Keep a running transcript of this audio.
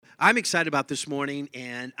I'm excited about this morning,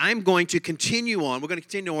 and I'm going to continue on. We're going to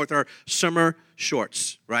continue on with our summer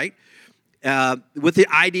shorts, right? With the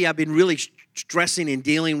idea I've been really stressing and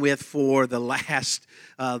dealing with for the last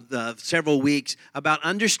several weeks about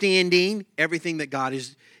understanding everything that God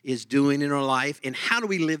is doing in our life, and how do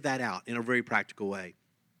we live that out in a very practical way.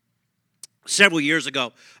 Several years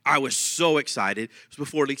ago, I was so excited. It was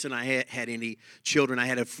before Lisa and I had any children. I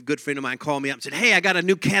had a good friend of mine call me up and said, "Hey, I got a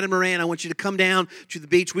new catamaran. I want you to come down to the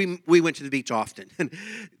beach." We went to the beach often.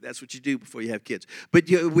 That's what you do before you have kids. But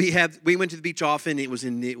we went to the beach often. It was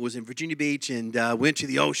in Virginia Beach, and went to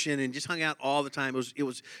the ocean and just hung out all the time. It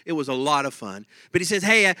was a lot of fun. But he says,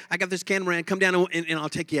 "Hey, I got this catamaran. Come down and I'll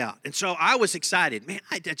take you out." And so I was excited. Man,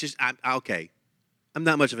 I'm okay. I'm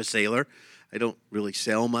not much of a sailor. I don't really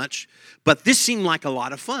sail much, but this seemed like a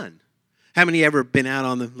lot of fun. How many ever been out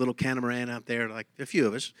on the little catamaran out there? Like a few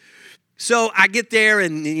of us. So I get there,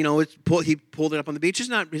 and he pulled it up on the beach. It's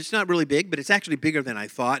not really big, but it's actually bigger than I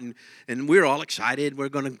thought, and we're all excited. We're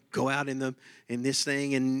going to go out in this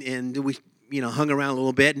thing, and we hung around a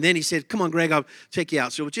little bit, and then he said, "Come on, Greg, I'll take you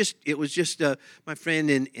out." So it was just my friend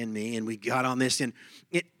and me, and we got on this, and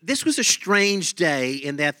this was a strange day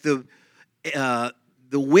in that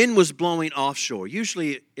the wind was blowing offshore.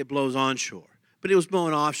 Usually it blows onshore, but it was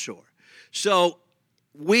blowing offshore. So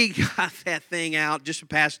we got that thing out just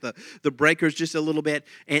past the breakers just a little bit,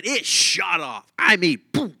 and it shot off. I mean,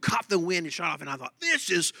 boom, caught the wind and shot off, and I thought, this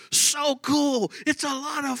is so cool. It's a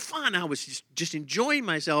lot of fun. I was just enjoying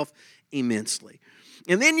myself immensely.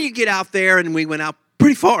 And then you get out there, and we went out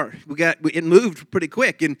pretty far. It moved pretty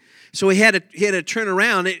quick, and so he had to turn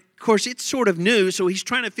around. Of course, it's sort of new, so he's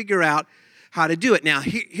trying to figure out how to do it. Now,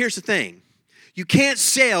 here's the thing. You can't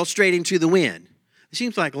sail straight into the wind. It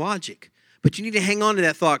seems like logic, but you need to hang on to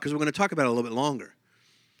that thought because we're going to talk about it a little bit longer.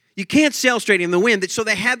 You can't sail straight in the wind, so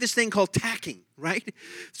they have this thing called tacking, right?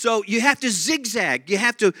 So you have to zigzag.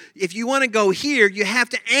 If you want to go here, you have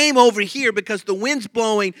to aim over here because the wind's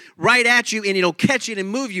blowing right at you, and it'll catch it and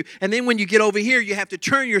move you. And then when you get over here, you have to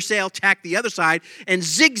turn your sail, tack the other side, and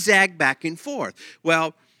zigzag back and forth.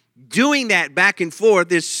 Well, doing that back and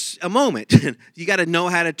forth is a moment. You got to know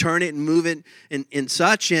how to turn it and move it and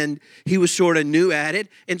such, and he was sort of new at it.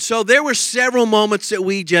 And so there were several moments that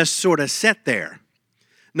we just sort of sat there,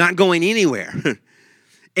 not going anywhere.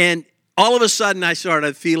 And all of a sudden, I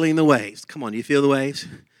started feeling the waves. Come on, do you feel the waves?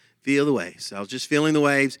 Feel the waves. I was just feeling the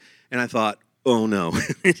waves, and I thought, oh, no.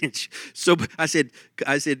 So I said,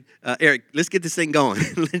 Eric, let's get this thing going.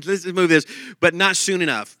 Let's just move this, but not soon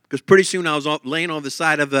enough, because pretty soon I was laying on the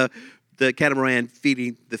side of the catamaran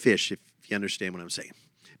feeding the fish, if you understand what I'm saying.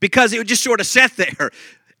 Because it would just sort of sat there.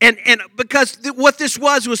 And because what this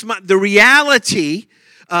was the reality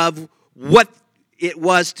of what it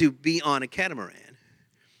was to be on a catamaran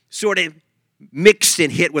sort of mixed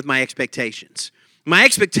and hit with my expectations. My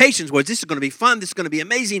expectations was this is going to be fun, this is going to be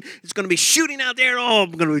amazing, it's going to be shooting out there,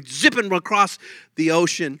 I'm going to be zipping across the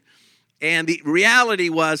ocean. And the reality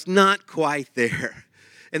was not quite there.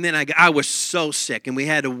 And then I was so sick, and we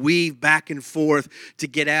had to weave back and forth to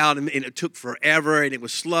get out, and it took forever, and it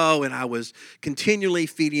was slow, and I was continually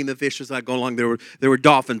feeding the fish as I go along. There were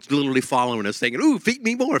dolphins literally following us, saying, "Ooh, feed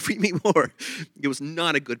me more, feed me more." It was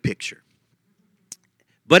not a good picture.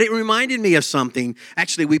 But it reminded me of something,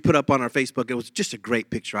 actually, we put up on our Facebook. It was just a great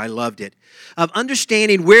picture. I loved it. Of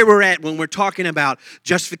understanding where we're at when we're talking about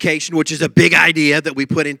justification, which is a big idea that we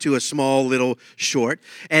put into a small little short,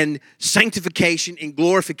 and sanctification and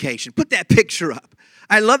glorification. Put that picture up.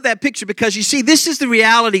 I love that picture because, you see, this is the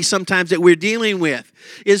reality sometimes that we're dealing with,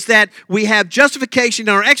 is that we have justification,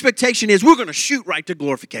 and our expectation is we're going to shoot right to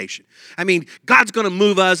glorification. I mean, God's going to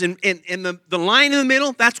move us, and the line in the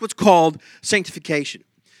middle, that's what's called sanctification.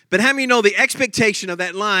 But how many know the expectation of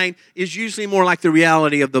that line is usually more like the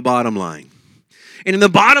reality of the bottom line? And in the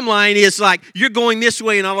bottom line is like you're going this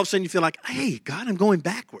way, and all of a sudden you feel like, hey, God, I'm going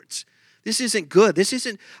backwards. This isn't good.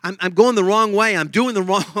 I'm going the wrong way. I'm doing the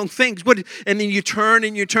wrong things. And then you turn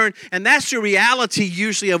and you turn. And that's the reality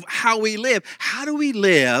usually of how we live. How do we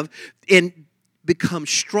live and become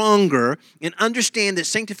stronger and understand that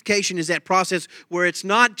sanctification is that process where it's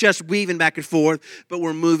not just weaving back and forth, but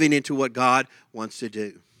we're moving into what God wants to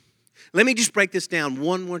do. Let me just break this down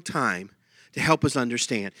one more time to help us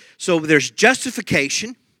understand. So there's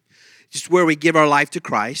justification, just where we give our life to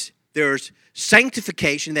Christ. There's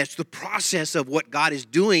sanctification, that's the process of what God is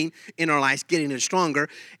doing in our lives, getting us stronger.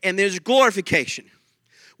 And there's glorification,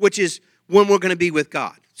 which is when we're going to be with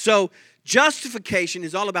God. So justification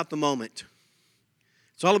is all about the moment.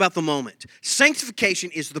 It's all about the moment.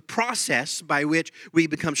 Sanctification is the process by which we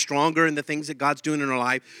become stronger in the things that God's doing in our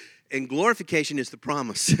life. And glorification is the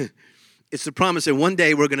promise. It's the promise that one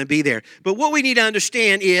day we're going to be there. But what we need to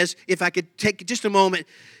understand is, if I could take just a moment,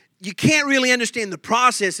 you can't really understand the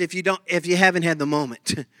process if you haven't had the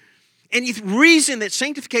moment. And the reason that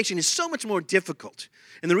sanctification is so much more difficult,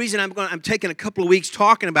 and the reason I'm taking a couple of weeks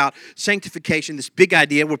talking about sanctification, this big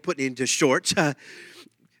idea we're putting into shorts,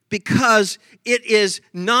 because it is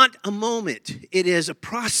not a moment. It is a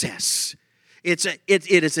process. It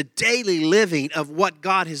is a daily living of what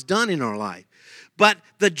God has done in our life. But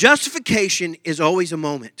the justification is always a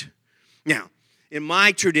moment. Now, in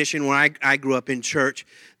my tradition, where I grew up in church,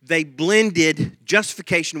 they blended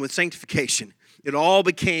justification with sanctification. It all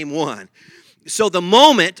became one. So the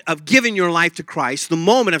moment of giving your life to Christ, the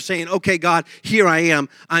moment of saying, okay, God, here I am,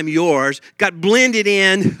 I'm yours, got blended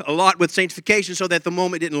in a lot with sanctification so that the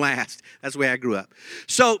moment didn't last. That's the way I grew up.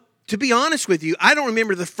 So to be honest with you, I don't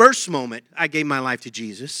remember the first moment I gave my life to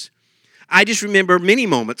Jesus. I just remember many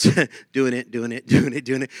moments doing it,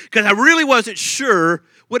 because I really wasn't sure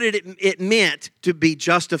what it meant to be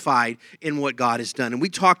justified in what God has done. And we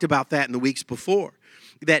talked about that in the weeks before.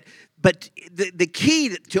 But the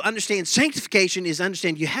key to understand sanctification is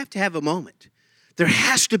understand you have to have a moment. There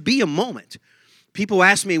has to be a moment. People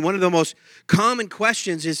ask me, one of the most common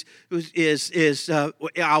questions is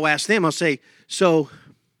I'll ask them, I'll say, so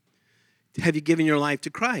have you given your life to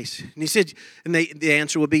Christ? And he said, and the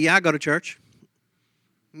answer will be, yeah, I go to church.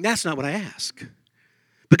 And that's not what I ask.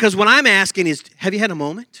 Because what I'm asking is, have you had a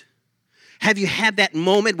moment? Have you had that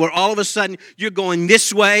moment where all of a sudden you're going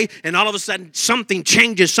this way and all of a sudden something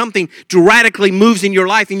changes, something radically moves in your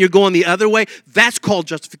life and you're going the other way? That's called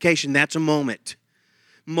justification. That's a moment.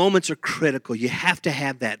 Moments are critical. You have to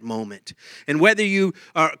have that moment. And whether you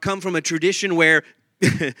come from a tradition where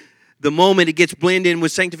the moment it gets blended in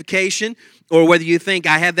with sanctification, or whether you think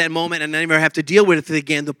I have that moment and I never have to deal with it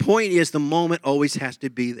again, the point is the moment always has to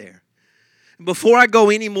be there. Before I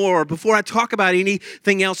go any more, before I talk about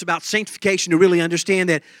anything else about sanctification, to really understand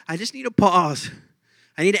that, I just need to pause.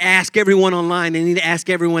 I need to ask everyone online, I need to ask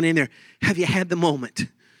everyone in there, have you had the moment?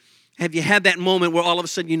 Have you had that moment where all of a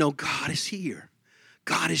sudden you know God is here?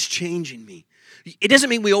 God is changing me. It doesn't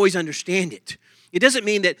mean we always understand it. It doesn't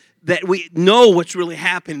mean that we know what's really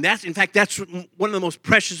happened. In fact, that's one of the most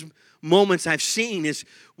precious moments I've seen is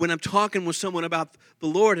when I'm talking with someone about the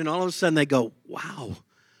Lord and all of a sudden they go, wow,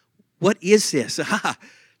 what is this?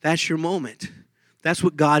 That's your moment. That's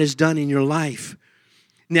what God has done in your life.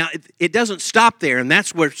 Now, it doesn't stop there, and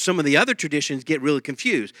that's where some of the other traditions get really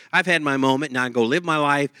confused. I've had my moment, now I go live my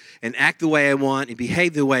life and act the way I want and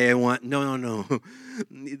behave the way I want. No.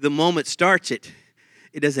 The moment starts it.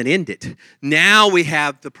 It doesn't end it. Now we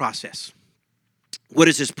have the process. What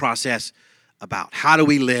is this process about? How do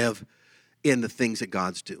we live in the things that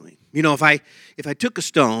God's doing? You know, if I took a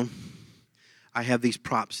stone, I have these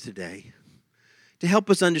props today to help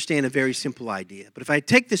us understand a very simple idea. But if I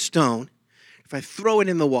take this stone, if I throw it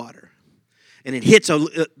in the water, and it hits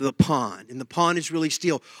the pond, and the pond is really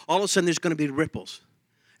still, all of a sudden there's going to be ripples.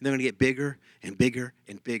 And they're going to get bigger and bigger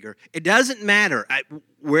and bigger. It doesn't matter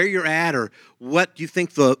where you're at or what you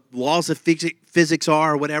think the laws of physics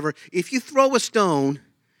are or whatever. If you throw a stone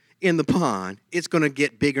in the pond, it's going to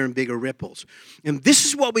get bigger and bigger ripples. And this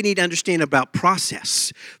is what we need to understand about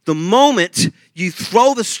process. The moment you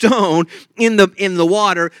throw the stone in the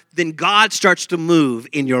water, then God starts to move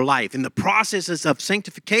in your life. In the processes of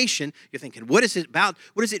sanctification, you're thinking, what is it about?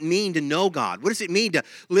 What does it mean to know God? What does it mean to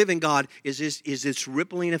live in God? Is this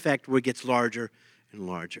rippling effect where it gets larger and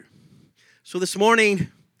larger. So this morning,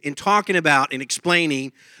 in talking about and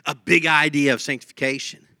explaining a big idea of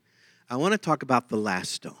sanctification, I want to talk about the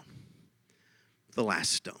last stone. The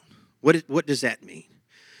last stone. What does that mean?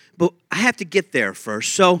 But I have to get there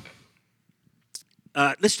first. So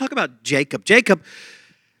let's talk about Jacob.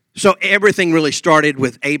 So everything really started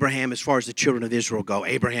with Abraham as far as the children of Israel go.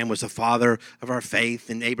 Abraham was the father of our faith,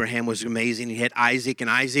 and Abraham was amazing. He had Isaac, and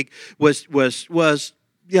Isaac was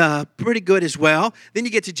pretty good as well. Then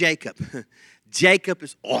you get to Jacob. Jacob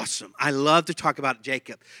is awesome. I love to talk about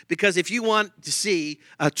Jacob because if you want to see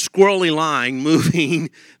a squirrely line moving,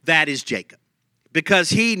 that is Jacob. Because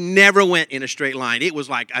he never went in a straight line. It was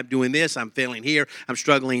like, I'm doing this, I'm failing here, I'm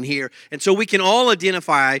struggling here. And so we can all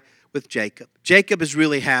identify with Jacob. Jacob is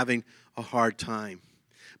really having a hard time.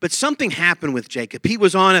 But something happened with Jacob. He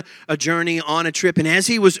was on a journey, on a trip, and as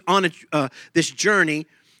he was on this journey,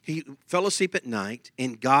 he fell asleep at night,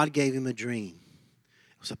 and God gave him a dream.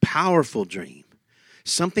 It was a powerful dream.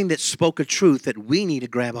 Something that spoke a truth that we need to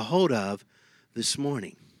grab a hold of this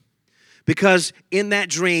morning. Because in that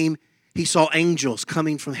dream, he saw angels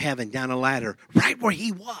coming from heaven down a ladder right where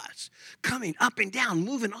he was, coming up and down,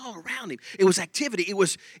 moving all around him. It was activity.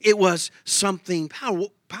 It was something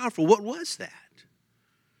powerful. What was that?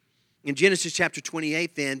 In Genesis chapter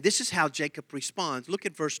 28, then, this is how Jacob responds. Look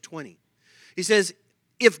at verse 20. He says,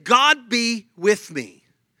 if God be with me,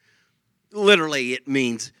 literally it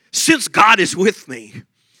means, since God is with me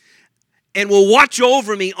and will watch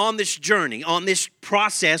over me on this journey, on this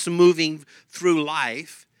process moving through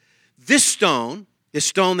life, this stone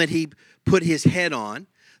that he put his head on,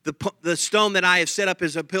 the stone that I have set up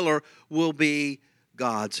as a pillar will be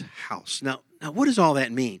God's house. Now what does all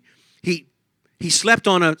that mean? He slept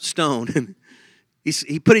on a stone.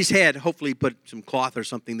 He put his head, hopefully he put some cloth or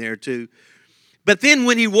something there too. But then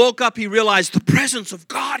when he woke up, he realized the presence of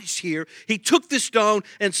God is here. He took the stone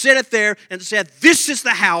and set it there and said, this is the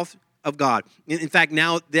house of God. In fact,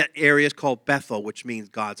 now that area is called Bethel, which means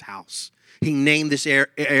God's house. He named this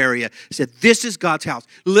area. He said, this is God's house.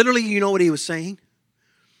 Literally, you know what he was saying?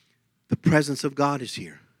 The presence of God is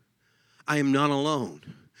here. I am not alone.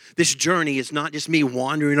 This journey is not just me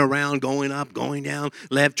wandering around, going up, going down,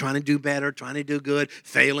 left, trying to do better, trying to do good,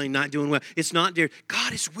 failing, not doing well. It's not there.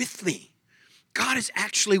 God is with me. God is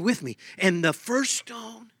actually with me. And the first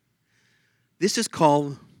stone, this is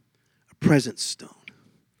called a present stone.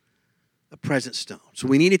 A present stone. So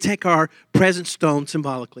we need to take our present stone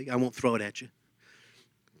symbolically. I won't throw it at you.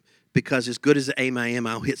 Because as good as the aim I am,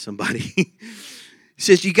 I'll hit somebody. He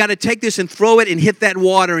says you got to take this and throw it and hit that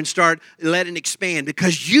water and start letting it expand.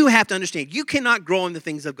 Because you have to understand, you cannot grow in the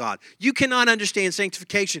things of God. You cannot understand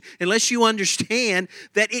sanctification unless you understand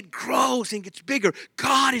that it grows and gets bigger.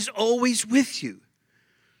 God is always with you.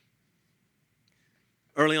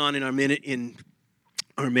 Early on in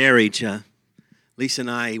our marriage, Lisa and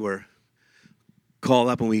I were called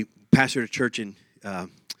up and we pastored a church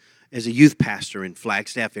as a youth pastor in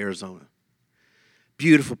Flagstaff, Arizona.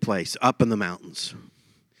 Beautiful place, up in the mountains.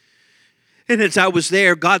 And as I was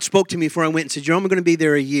there, God spoke to me before I went and said, I'm going to be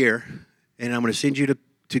there a year, and I'm going to send you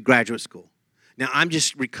to graduate school. Now, I'm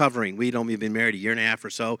just recovering. We'd only been married a year and a half or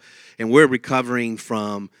so, and we're recovering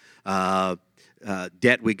from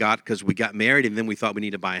debt we got because we got married, and then we thought we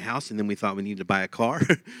needed to buy a house, and then we thought we needed to buy a car.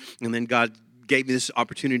 And then God gave me this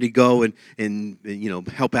opportunity to go and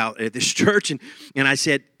help out at this church. And I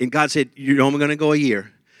said, and God said, you're only going to go a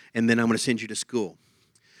year, and then I'm going to send you to school.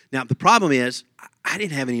 Now, the problem is, I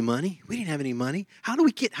didn't have any money. We didn't have any money. How do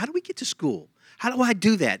we get to school? How do I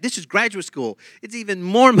do that? This is graduate school. It's even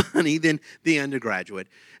more money than the undergraduate.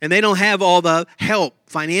 And they don't have all the help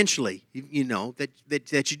financially,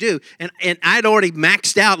 that you do. And I'd already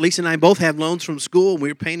maxed out. Lisa and I both have loans from school, and we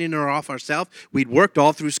were paying it off ourselves. We'd worked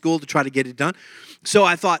all through school to try to get it done. So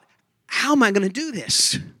I thought, how am I going to do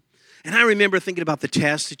this? And I remember thinking about the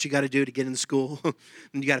tests that you got to do to get in school.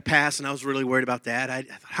 And you got to pass, and I was really worried about that. I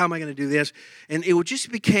thought, how am I going to do this? And it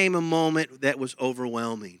just became a moment that was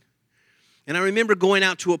overwhelming. And I remember going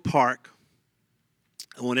out to a park.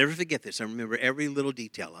 I won't ever forget this. I remember every little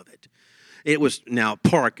detail of it. It was now a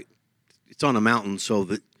park. It's on a mountain, so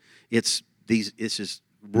that it's this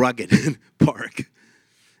rugged park.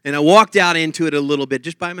 And I walked out into it a little bit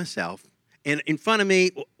just by myself. And in front of me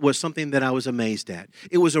was something that I was amazed at.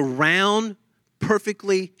 It was a round,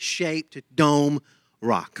 perfectly shaped dome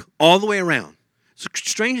rock all the way around. It's the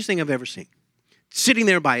strangest thing I've ever seen. Sitting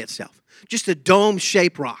there by itself. Just a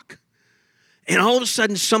dome-shaped rock. And all of a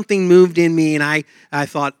sudden, something moved in me, and I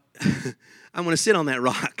thought, I'm going to sit on that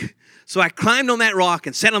rock. So I climbed on that rock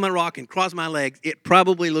and sat on that rock and crossed my legs. It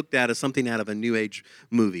probably looked at as something out of a New Age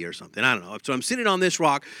movie or something. I don't know. So I'm sitting on this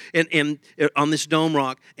rock, and on this dome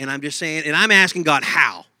rock, and I'm just saying, and I'm asking God,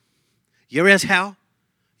 how? You ever ask how?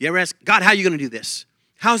 You ever ask, God, how are you going to do this?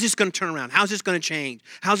 How is this going to turn around? How is this going to change?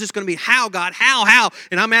 How is this going to be? How, God? How?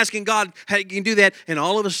 And I'm asking God how you can do that. And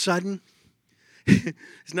all of a sudden,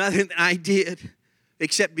 there's nothing that I did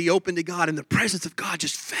except be open to God. And the presence of God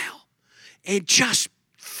just fell. It just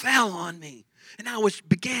fell on me. And I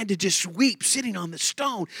began to just weep sitting on the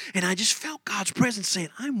stone. And I just felt God's presence saying,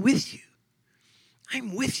 I'm with you.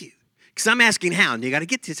 I'm with you. Because I'm asking how. And you got to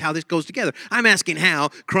get this, how this goes together. I'm asking how,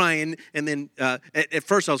 crying. And then at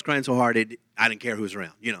first I was crying so hard, I didn't care who was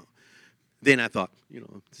around, Then I thought,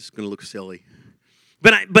 this is going to look silly.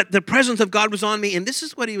 But the presence of God was on me. And this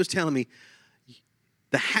is what he was telling me.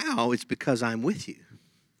 The how is because I'm with you.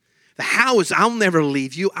 The how is I'll never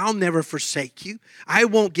leave you. I'll never forsake you. I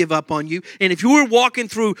won't give up on you. And if you were walking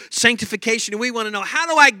through sanctification and we want to know, how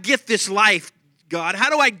do I get this life, God? How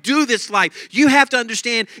do I do this life? You have to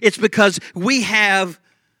understand it's because we have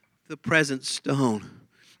the present stone.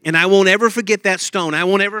 And I won't ever forget that stone. I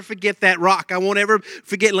won't ever forget that rock. I won't ever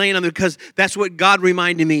forget laying on there, because that's what God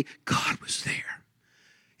reminded me. God was there.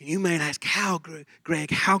 And you might ask, how, Greg,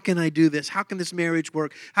 how can I do this? How can this marriage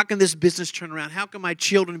work? How can this business turn around? How can my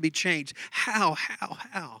children be changed? How?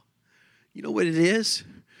 You know what it is?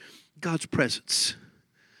 God's presence.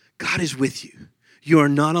 God is with you. You are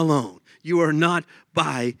not alone. You are not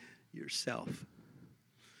by yourself.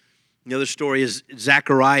 The other story is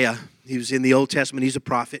Zechariah. He was in the Old Testament. He's a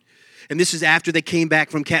prophet. And this is after they came back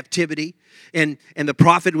from captivity. And the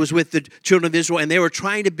prophet was with the children of Israel, and they were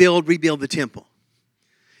trying to rebuild the temple.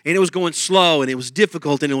 And it was going slow, and it was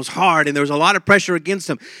difficult, and it was hard, and there was a lot of pressure against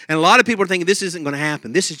them. And a lot of people are thinking, this isn't going to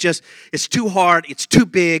happen. This is just, it's too hard. It's too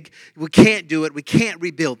big. We can't do it. We can't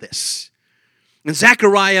rebuild this. And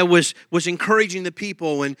Zechariah was encouraging the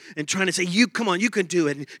people and trying to say, come on, you can do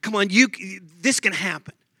it. And come on, this can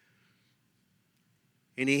happen.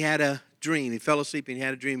 And he had a dream. He fell asleep and he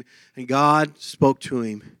had a dream. And God spoke to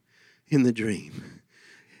him in the dream.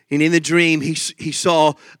 And in the dream, he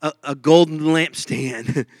saw a golden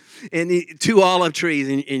lampstand and 2 olive trees.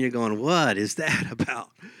 And you're going, what is that about?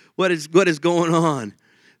 What is going on?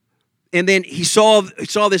 And then he saw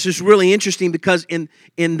this is really interesting, because in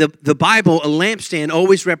the Bible, a lampstand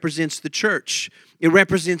always represents the church. It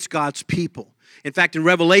represents God's people. In fact, in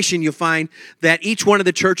Revelation, you'll find that each one of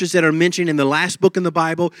the churches that are mentioned in the last book in the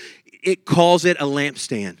Bible, it calls it a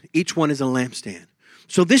lampstand. Each one is a lampstand.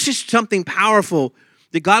 So this is something powerful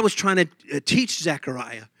that God was trying to teach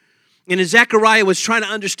Zechariah. And as Zechariah was trying to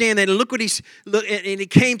understand that, and and it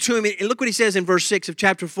came to him, and look what he says in verse 6 of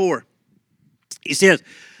chapter 4. He says,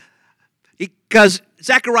 because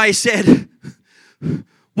Zechariah said,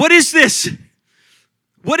 what is this?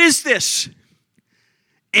 What is this?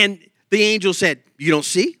 And the angel said, you don't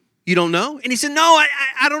see? You don't know? And he said, no,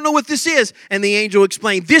 I don't know what this is. And the angel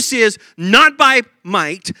explained, this is not by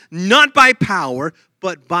might, not by power,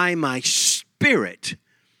 but by my Spirit,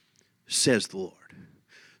 says the Lord.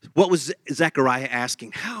 What was Zechariah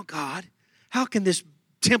asking? How, God? How can this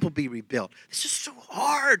temple be rebuilt? This is so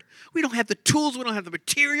hard. We don't have the tools. We don't have the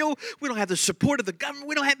material. We don't have the support of the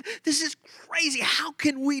government. This is crazy. How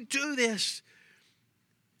can we do this?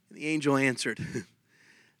 And the angel answered,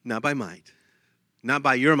 not by might, not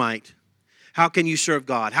by your might. How can you serve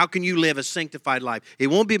God? How can you live a sanctified life? It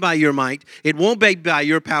won't be by your might. It won't be by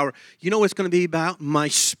your power. You know what it's going to be about? My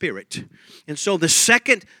Spirit. And so the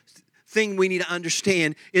second thing we need to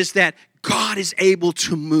understand is that God is able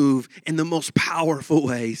to move in the most powerful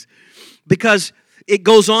ways. Because it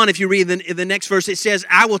goes on, if you read the next verse, it says,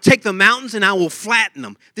 I will take the mountains and I will flatten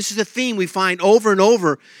them. This is a theme we find over and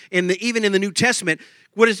over, even in the New Testament.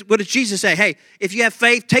 What does Jesus say? Hey, if you have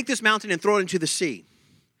faith, take this mountain and throw it into the sea.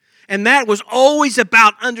 And that was always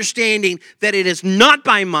about understanding that it is not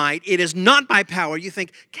by might, it is not by power. You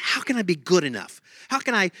think, how can I be good enough? How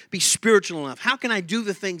can I be spiritual enough? How can I do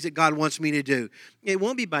the things that God wants me to do? It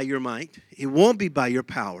won't be by your might. It won't be by your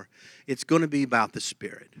power. It's going to be about the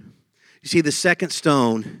Spirit. You see, the second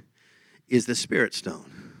stone is the Spirit stone.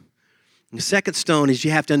 And the second stone is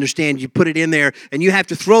you have to understand, you put it in there, and you have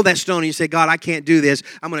to throw that stone, and you say, God, I can't do this.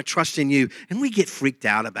 I'm going to trust in you. And we get freaked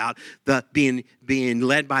out about the being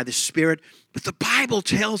led by the Spirit. But the Bible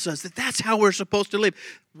tells us that that's how we're supposed to live.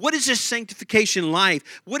 What is this sanctification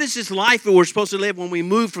life? What is this life that we're supposed to live when we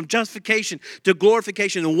move from justification to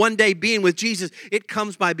glorification and one day being with Jesus? It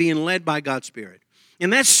comes by being led by God's Spirit.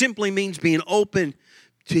 And that simply means being open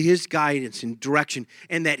to His guidance and direction,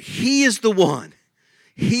 and that He is the one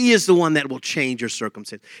that will change your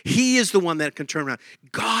circumstance. He is the one that can turn around.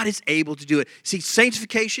 God is able to do it. See,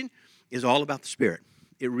 sanctification is all about the Spirit.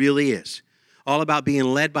 It really is. All about being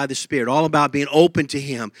led by the Spirit. All about being open to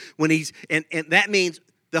Him. And that means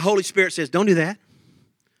the Holy Spirit says, don't do that.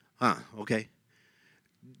 Okay.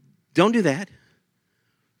 Don't do that.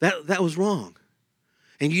 That was wrong.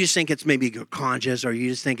 And you just think it's maybe a conscience, or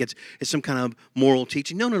you just think it's some kind of moral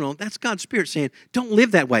teaching. No. That's God's Spirit saying, don't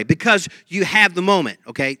live that way, because you have the moment,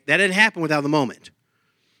 okay? That didn't happen without the moment.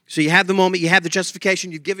 So you have the moment, you have the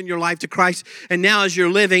justification, you've given your life to Christ, and now as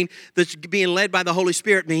you're living, that's being led by the Holy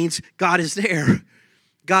Spirit means God is there.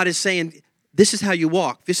 God is saying, this is how you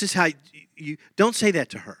walk. This is how you don't say that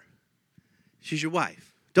to her. She's your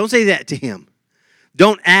wife. Don't say that to him.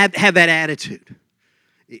 Don't have that attitude.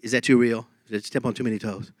 Is that too real? Did I step on too many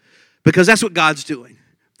toes? Because that's what God's doing.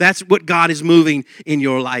 That's what God is moving in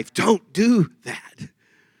your life. Don't do that.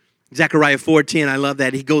 Zechariah 4:10, I love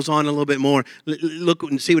that. He goes on a little bit more. Look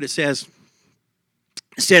and see what it says.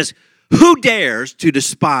 It says, who dares to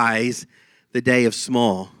despise the day of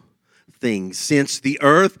small things, since the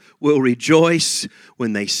earth will rejoice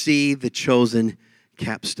when they see the chosen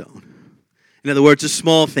capstone. In other words, the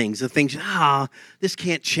small things, the things, this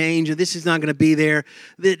can't change, or this is not going to be there.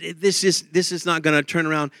 This is not going to turn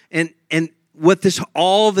around. And what this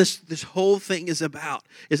whole thing is about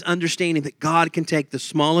is understanding that God can take the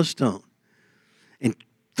smallest stone and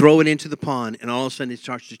throw it into the pond, and all of a sudden it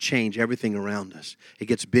starts to change everything around us. It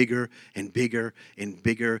gets bigger and bigger and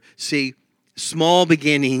bigger. See, small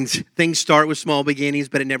beginnings, things start with small beginnings,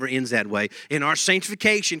 but it never ends that way. In our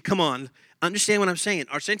sanctification, come on, understand what I'm saying.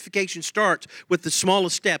 Our sanctification starts with the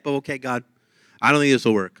smallest step of, okay, God, I don't think this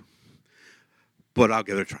will work, but I'll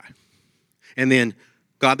give it a try. And then,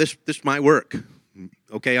 God, this might work.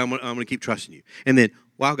 Okay, I'm going to keep trusting you. And then,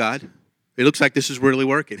 wow, God, it looks like this is really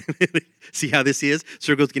working. See how this is?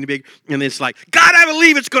 Circle's getting big. And then it's like, God, I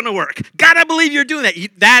believe it's going to work. God, I believe you're doing that.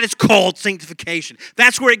 That is called sanctification.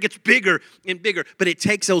 That's where it gets bigger and bigger. But it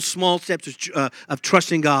takes those small steps of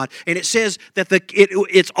trusting God. And it says that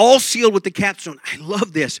it's all sealed with the capstone. I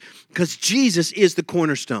love this because Jesus is the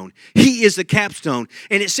cornerstone. He is the capstone.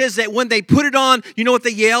 And it says that when they put it on, you know what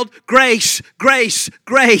they yelled? Grace, grace,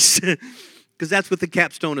 grace. Because that's what the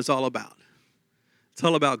capstone is all about. It's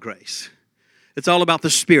all about grace. It's all about the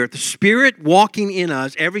Spirit walking in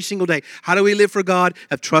us every single day. How do we live for God?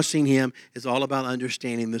 Of trusting Him is all about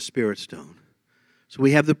understanding the Spirit stone. So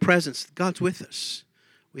we have the presence. God's with us.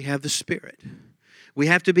 We have the Spirit. We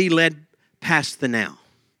have to be led past the now.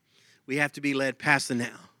 We have to be led past the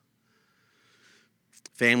now.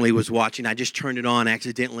 Family was watching. I just turned it on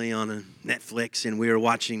accidentally on Netflix, and we were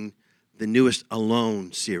watching the newest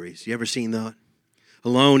Alone series. You ever seen that?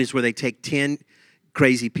 Alone is where they take 10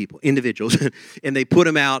 crazy people, individuals, and they put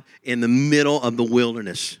them out in the middle of the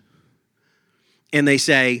wilderness. And they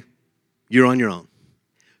say, you're on your own.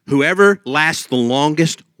 Whoever lasts the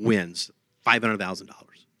longest wins $500,000.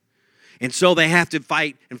 And so they have to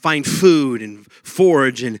fight and find food and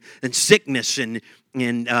forage and sickness and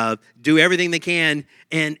do everything they can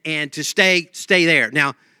and to stay there.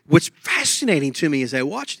 Now, what's fascinating to me as I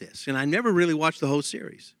watch this, and I never really watched the whole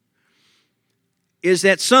series, is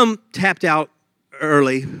that some tapped out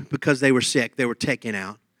early because they were sick. They were taken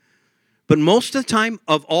out. But most of the time,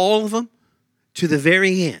 of all of them, to the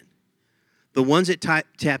very end, the ones that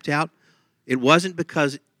tapped out, it wasn't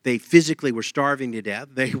because they physically were starving to death.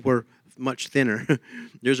 They were much thinner.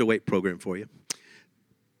 There's a weight program for you.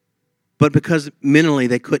 But because mentally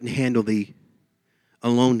they couldn't handle the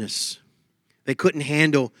aloneness. They couldn't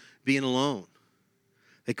handle being alone.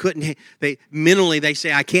 Mentally they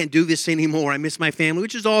say, I can't do this anymore. I miss my family,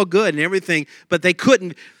 which is all good and everything, but they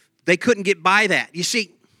couldn't get by that. You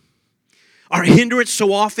see, our hindrance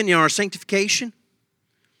so often in our sanctification,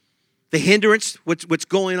 the hindrance, what's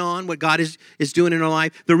going on, what God is doing in our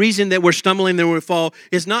life, the reason that we're stumbling and we fall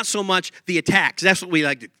is not so much the attacks. That's what we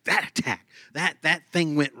like to do. That attack, that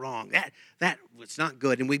thing went wrong. That was not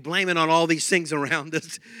good. And we blame it on all these things around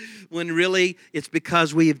us when really it's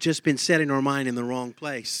because we have just been setting our mind in the wrong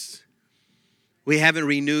place. We haven't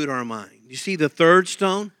renewed our mind. You see, the third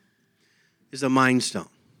stone is a mind stone.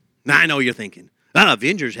 Now, I know you're thinking,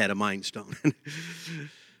 Avengers had a mind stone.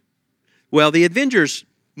 Well, the Avengers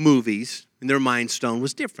movies and their mind stone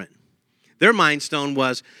was different. Their mind stone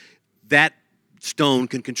was that stone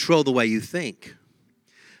can control the way you think.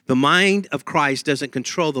 The mind of Christ doesn't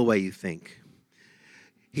control the way you think.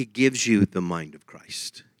 He gives you the mind of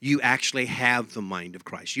Christ. You actually have the mind of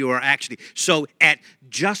Christ. You are actually, so at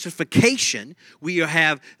justification, we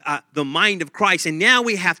have the mind of Christ, and now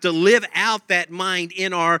we have to live out that mind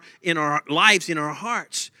in our lives, in our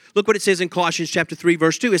hearts. Look what it says in Colossians chapter 3,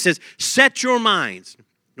 verse 2. It says, set your minds.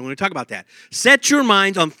 I want to talk about that. Set your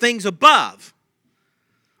minds on things above,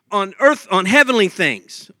 on earth, on heavenly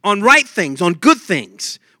things, on right things, on good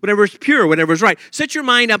things, whatever is pure, whatever is right. Set your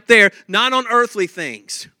mind up there, not on earthly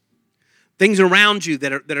things around you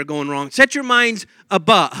that are going wrong. Set your minds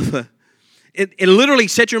above. It literally,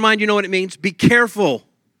 set your mind, you know what it means? Be careful.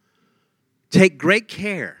 Take great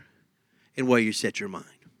care in where you set your mind.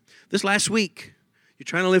 This last week, you're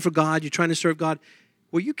trying to live for God, you're trying to serve God.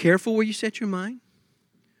 Were you careful where you set your mind?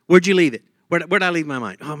 Where'd you leave it? Where'd I leave my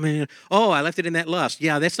mind? Oh, man. Oh, I left it in that lust.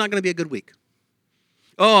 Yeah, that's not going to be a good week.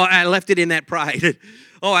 Oh, I left it in that pride.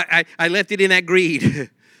 Oh, I left it in that greed.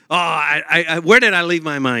 Oh, where did I leave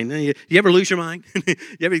my mind? You ever lose your mind? You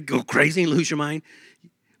ever go crazy and lose your mind?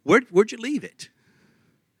 Where'd you leave it?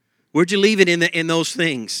 Where'd you leave it in those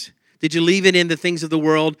things? Did you leave it in the things of the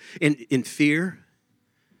world in fear,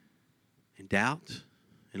 in doubt,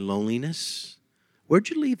 in loneliness? Where'd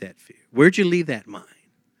you leave that fear? Where'd you leave that mind?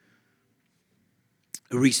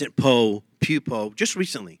 A recent Pew poll, just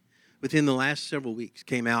recently, within the last several weeks,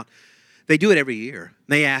 came out. They do it every year.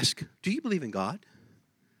 They ask, do you believe in God?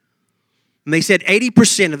 And they said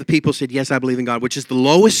 80% of the people said, yes, I believe in God, which is the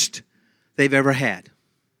lowest they've ever had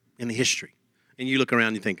in the history. And you look around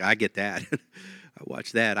and you think, I get that. I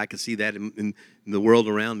watch that. I can see that in the world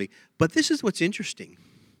around me. But this is what's interesting.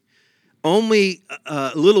 Only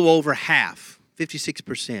a little over half,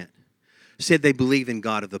 56%, said they believe in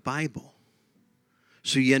God of the Bible.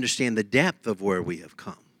 So you understand the depth of where we have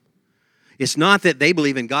come. It's not that they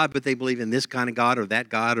believe in God, but they believe in this kind of God or that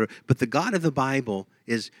God. But the God of the Bible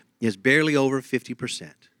is barely over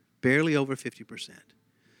 50%. Barely over 50%.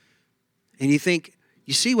 And you think,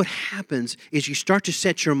 you see what happens is you start to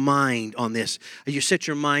set your mind on this. You set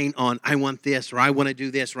your mind on, I want this, or I want to do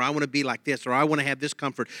this, or I want to be like this, or I want to have this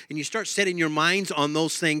comfort. And you start setting your minds on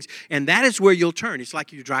those things, and that is where you'll turn. It's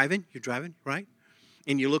like you're driving, right?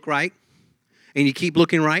 And you look right, and you keep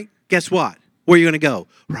looking right. Guess what? Where are you going to go?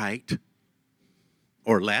 Right,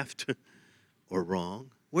 or left, or wrong?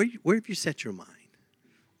 Where have you set your mind?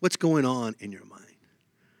 What's going on in your mind?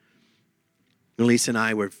 Lisa and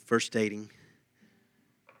I were first dating.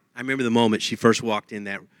 I remember the moment she first walked in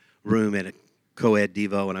that room at a co-ed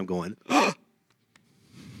Devo, and I'm going, oh,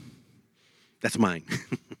 that's mine.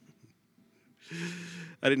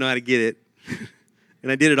 I didn't know how to get it,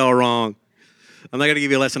 and I did it all wrong. I'm not going to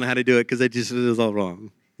give you a lesson on how to do it because it was all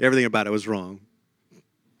wrong. Everything about it was wrong.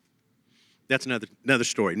 That's another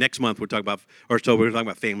story. Next month we're talking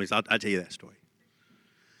about families. I'll tell you that story.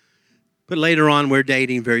 But later on, we're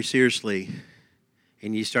dating very seriously.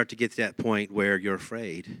 And you start to get to that point where you're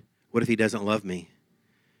afraid. What if he doesn't love me?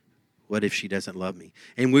 What if she doesn't love me?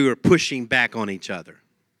 And we were pushing back on each other.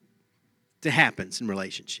 It happens in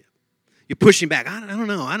relationship. You're pushing back. I don't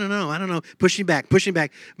know. Pushing back.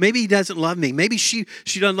 Maybe he doesn't love me. Maybe she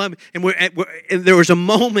doesn't love me. And there was a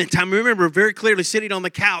moment, I remember very clearly sitting on the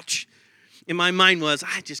couch. And my mind was,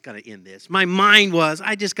 I just got to end this. My mind was,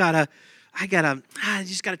 I just got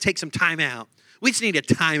to take some time out. We just need a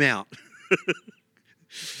time out.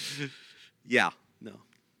 Yeah, no.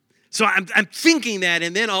 So I'm thinking that,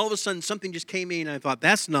 and then all of a sudden something just came in, and I thought,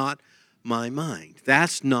 that's not my mind.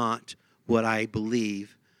 That's not what I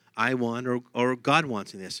believe I want or God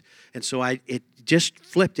wants in this. And so it just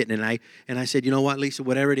flipped it, and I said, you know what, Lisa,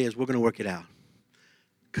 whatever it is, we're going to work it out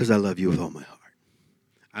because I love you with all my heart.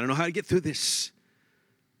 I don't know how to get through this,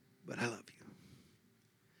 but I love you.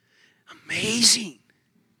 Amazing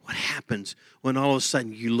what happens when all of a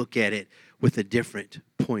sudden you look at it with a different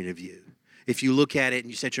point of view. If you look at it and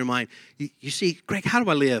you set your mind, you see, Greg, how do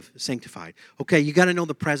I live sanctified? Okay, you got to know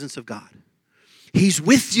the presence of God. He's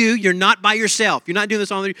with you. You're not by yourself. You're not doing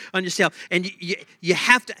this on yourself. And you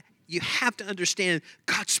have to understand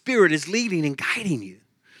God's Spirit is leading and guiding you.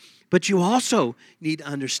 But you also need to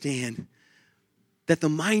understand that the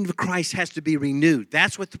mind of Christ has to be renewed.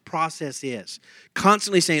 That's what the process is.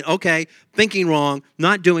 Constantly saying, okay, thinking wrong,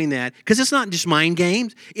 not doing that. Because it's not just mind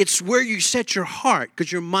games. It's where you set your heart.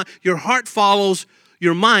 Because your heart follows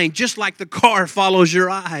your mind just like the car follows your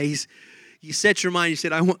eyes. You set your mind, you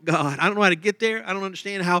said, I want God. I don't know how to get there. I don't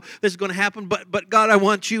understand how this is going to happen. But God, I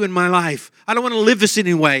want you in my life. I don't want to live this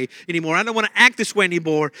way anymore. I don't want to act this way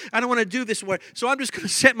anymore. I don't want to do this way. So I'm just going to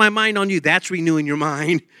set my mind on you. That's renewing your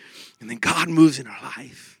mind. And then God moves in our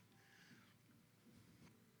life.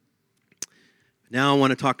 Now I want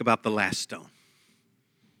to talk about the last stone.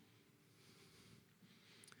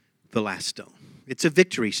 The last stone. It's a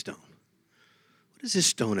victory stone. What is this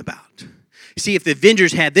stone about? See, if the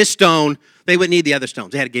Avengers had this stone, they wouldn't need the other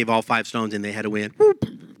stones. They had to give all 5 stones and they had to win.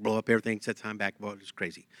 Blow up everything, set time back. Well, it's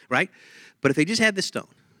crazy, right? But if they just had this stone,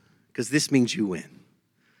 because this means you win.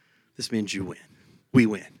 This means you win. We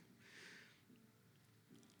win.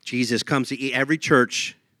 Jesus comes to every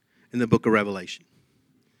church in the book of Revelation.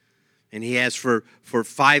 And he has, for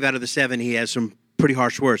 5 out of the 7, he has some pretty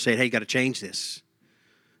harsh words saying, hey, you got to change this.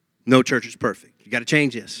 No church is perfect. You got to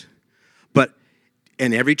change this. But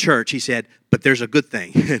in every church, he said, but there's a good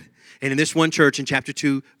thing. And in this one church in chapter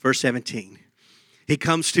 2, verse 17, he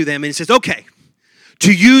comes to them and he says, okay,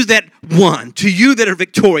 to you that won, to you that are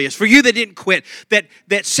victorious, for you that didn't quit,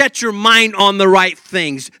 that set your mind on the right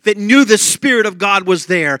things, that knew the Spirit of God was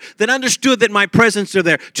there, that understood that my presence is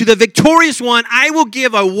there. To the victorious one, I will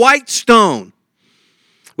give a white stone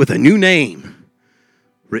with a new name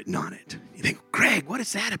written on it. You think, Greg, what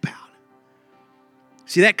is that about?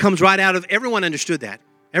 See, that comes right out of, everyone understood that.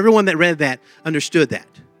 Everyone that read that understood that.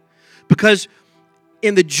 Because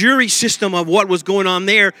in the jury system of what was going on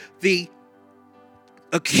there, the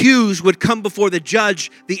accused would come before the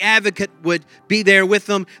judge. The advocate would be there with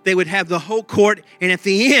them. They would have the whole court. And at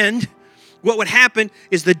the end, what would happen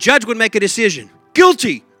is the judge would make a decision.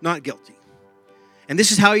 Guilty, not guilty. And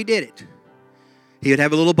this is how he did it. He would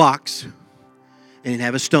have a little box and he'd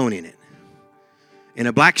have a stone in it. And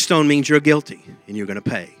a black stone means you're guilty and you're going to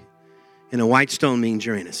pay. And a white stone means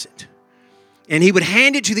you're innocent. And he would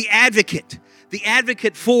hand it to the advocate. The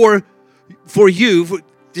advocate for you,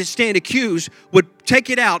 to stand accused, would take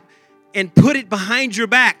it out and put it behind your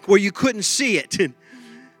back where you couldn't see it.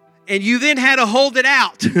 And you then had to hold it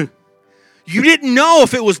out. You didn't know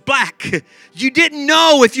if it was black. You didn't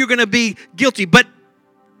know if you're going to be guilty. But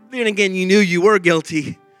then again, you knew you were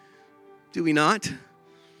guilty. Do we not?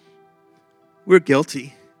 We're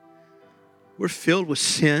guilty. We're filled with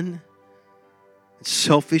sin and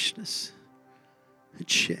selfishness and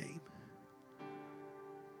shame.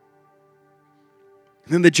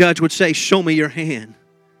 And then the judge would say, show me your hand.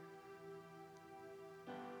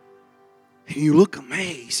 And you look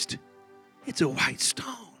amazed. It's a white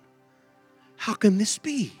stone. How can this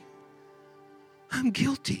be? I'm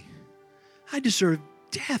guilty. I deserve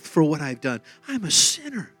death for what I've done. I'm a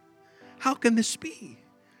sinner. How can this be?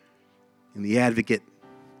 And the advocate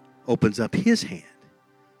opens up his hand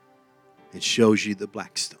and shows you the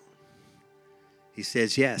black stone. He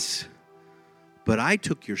says, yes, but I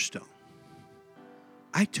took your stone.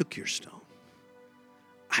 I took your stone.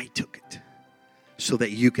 I took it so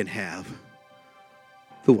that you can have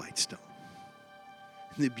the white stone.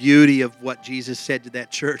 And the beauty of what Jesus said to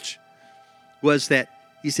that church was that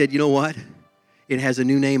he said, you know what? It has a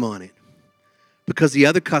new name on it. Because the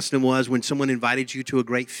other custom was when someone invited you to a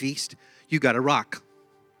great feast, you got a rock.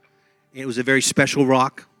 And it was a very special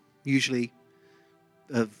rock, usually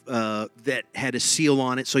that had a seal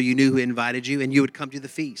on it so you knew who invited you and you would come to the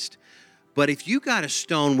feast. But if you got a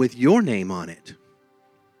stone with your name on it,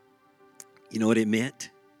 you know what it meant?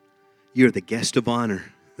 You're the guest of honor.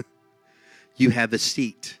 You have a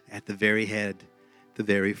seat at the very head, the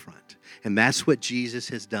very front. And that's what Jesus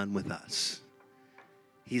has done with us.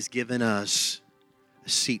 He's given us a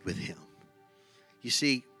seat with him. You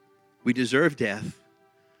see, we deserve death.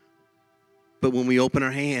 But when we open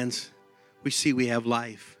our hands, we see we have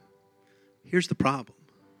life. Here's the problem.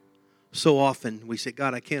 So often we say,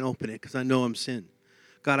 God, I can't open it because I know I'm sin.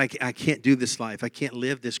 God, I can't do this life. I can't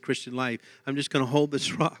live this Christian life. I'm just going to hold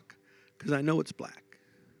this rock because I know it's black.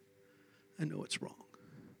 I know it's wrong.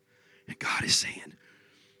 And God is saying,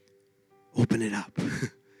 open it up.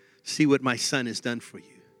 See what my son has done for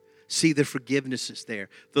you. See the forgiveness is there.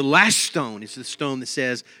 The last stone is the stone that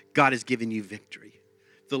says God has given you victory.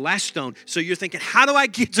 The last stone. So you're thinking, how do I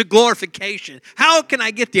get to glorification? How can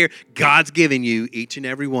I get there? God's given you, each and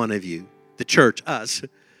every one of you, the church, us,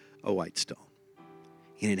 a white stone.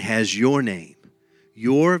 And it has your name,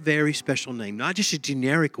 your very special name, not just a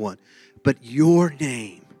generic one, but your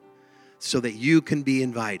name, so that you can be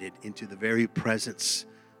invited into the very presence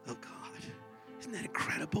of God. Isn't that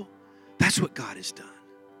incredible? That's what God has done.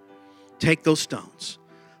 Take those stones,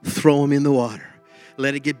 throw them in the water,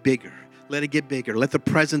 let it get bigger. Let it get bigger. Let the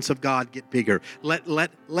presence of God get bigger. Let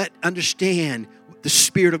understand the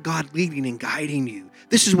Spirit of God leading and guiding you.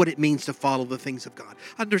 This is what it means to follow the things of God.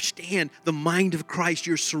 Understand the mind of Christ.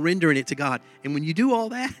 You're surrendering it to God. And when you do all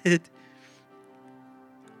that,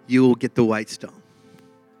 you will get the white stone.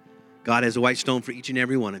 God has a white stone for each and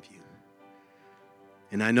every one of you.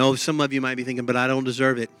 And I know some of you might be thinking, but I don't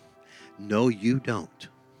deserve it. No, you don't.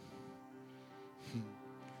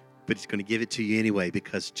 But he's going to give it to you anyway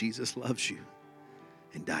because Jesus loves you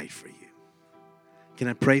and died for you. Can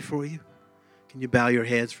I pray for you? Can you bow your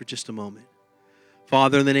heads for just a moment?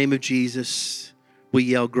 Father, in the name of Jesus, we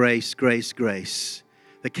yell grace, grace, grace.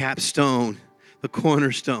 The capstone, the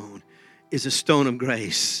cornerstone is a stone of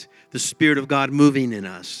grace. The Spirit of God moving in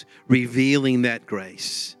us, revealing that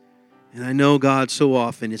grace. And I know, God, so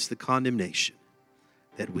often it's the condemnation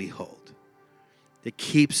that we hold that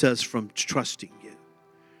keeps us from trusting you.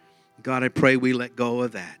 God, I pray we let go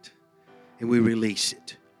of that and we release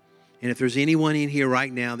it. And if there's anyone in here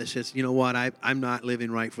right now that says, you know what, I'm not living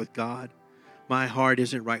right with God. My heart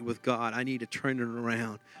isn't right with God. I need to turn it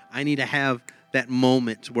around. I need to have that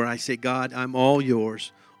moment where I say, God, I'm all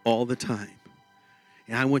yours all the time.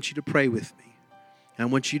 And I want you to pray with me. I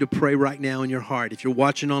want you to pray right now in your heart. If you're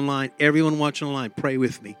watching online, everyone watching online, pray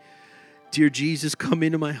with me. Dear Jesus, come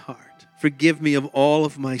into my heart. Forgive me of all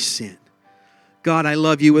of my sin. God, I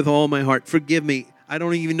love you with all my heart. Forgive me. I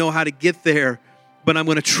don't even know how to get there, but I'm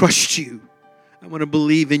going to trust you. I'm going to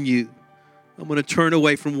believe in you. I'm going to turn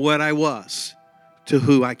away from what I was to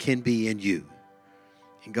who I can be in you.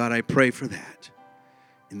 And God, I pray for that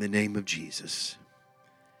in the name of Jesus.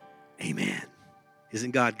 Amen.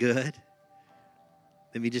 Isn't God good?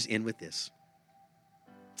 Let me just end with this.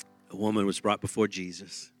 A woman was brought before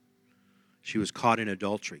Jesus. She was caught in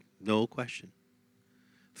adultery. No question.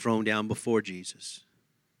 Thrown down before Jesus.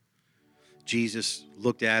 Jesus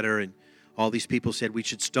looked at her and all these people said we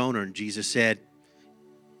should stone her. And Jesus said,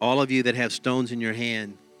 all of you that have stones in your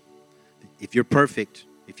hand, if you're perfect,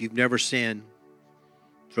 if you've never sinned,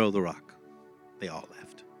 throw the rock. They all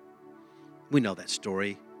left. We know that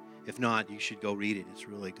story. If not, you should go read it. It's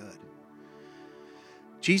really good.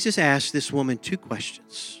 Jesus asked this woman 2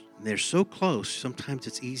 questions. And they're so close, sometimes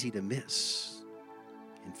it's easy to miss.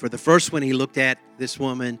 And for the first one, he looked at this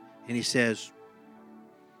woman and he says,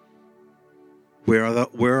 where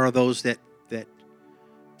are those that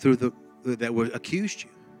were accused you?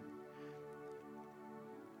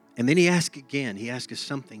 And then he asked again. He asked us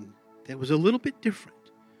something that was a little bit different.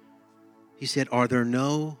 He said, are there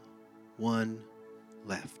no one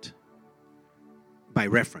left? By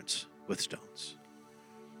reference with stones.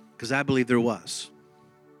 Because I believe there was.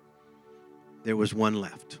 There was one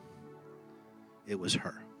left. It was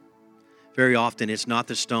her. Very often, it's not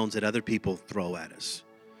the stones that other people throw at us.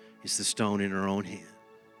 It's the stone in our own hand.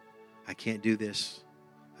 I can't do this.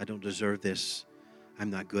 I don't deserve this.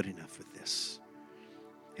 I'm not good enough for this.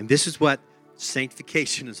 And this is what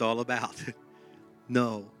sanctification is all about.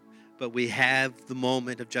 No, but we have the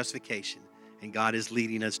moment of justification, and God is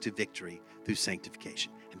leading us to victory through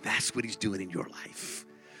sanctification. And that's what he's doing in your life.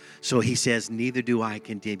 So he says, neither do I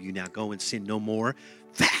condemn you. Now go and sin no more.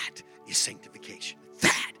 That is sanctification.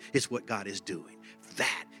 That is what God is doing.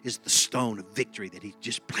 That is the stone of victory that he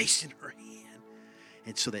just placed in her hand.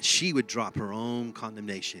 And so that she would drop her own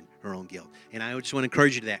condemnation, her own guilt. And I just want to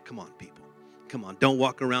encourage you to that. Come on, people. Come on. Don't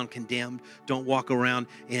walk around condemned. Don't walk around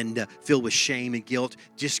and filled with shame and guilt.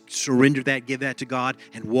 Just surrender that, give that to God,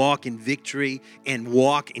 and walk in victory and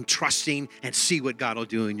walk in trusting and see what God will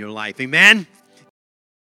do in your life. Amen?